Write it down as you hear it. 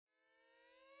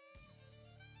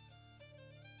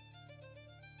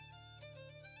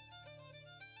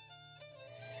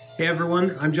Hey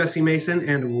everyone, I'm Jesse Mason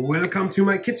and welcome to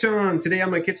my kitchen. Today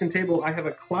on my kitchen table I have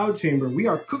a cloud chamber. We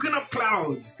are cooking up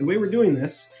clouds. The way we're doing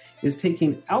this is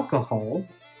taking alcohol,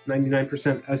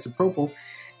 99% isopropyl,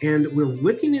 and we're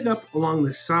wicking it up along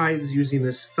the sides using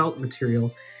this felt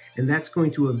material, and that's going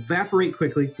to evaporate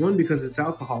quickly, one because it's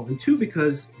alcohol, and two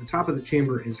because the top of the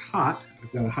chamber is hot.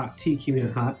 I've got a hot tea keeping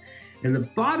it hot, and the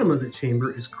bottom of the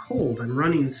chamber is cold. I'm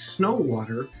running snow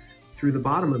water through the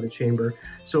bottom of the chamber.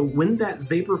 So when that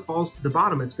vapor falls to the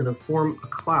bottom, it's going to form a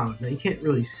cloud. Now you can't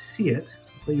really see it.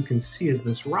 All you can see is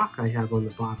this rock I have on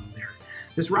the bottom there.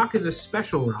 This rock is a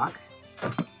special rock.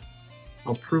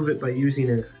 I'll prove it by using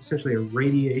essentially a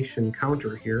radiation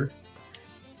counter here.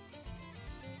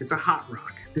 It's a hot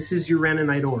rock. This is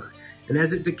uraninite ore. And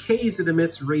as it decays, it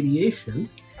emits radiation,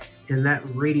 and that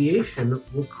radiation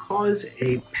will cause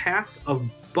a path of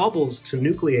bubbles to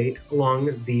nucleate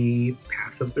along the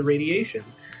path of the radiation.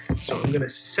 So I'm going to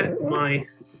set my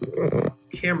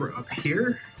camera up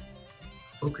here,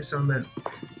 focus on that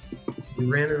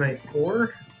uraninite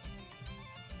ore,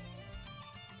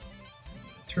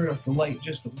 turn up the light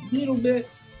just a little bit,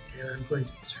 and I'm going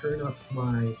to turn up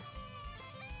my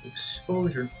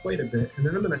exposure quite a bit, and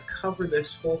then I'm going to cover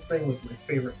this whole thing with my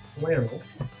favorite flannel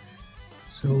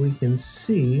so we can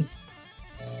see.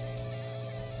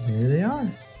 There they are.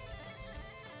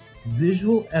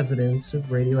 Visual evidence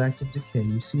of radioactive decay.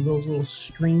 You see those little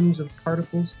streams of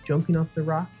particles jumping off the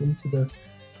rock into the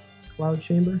cloud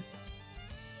chamber?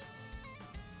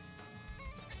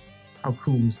 How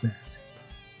cool is that?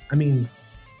 I mean,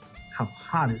 how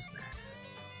hot is that?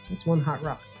 That's one hot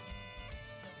rock.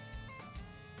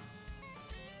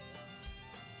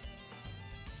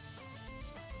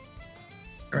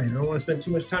 All right, I don't want to spend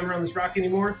too much time around this rock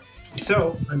anymore.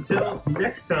 So until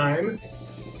next time,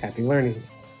 happy learning.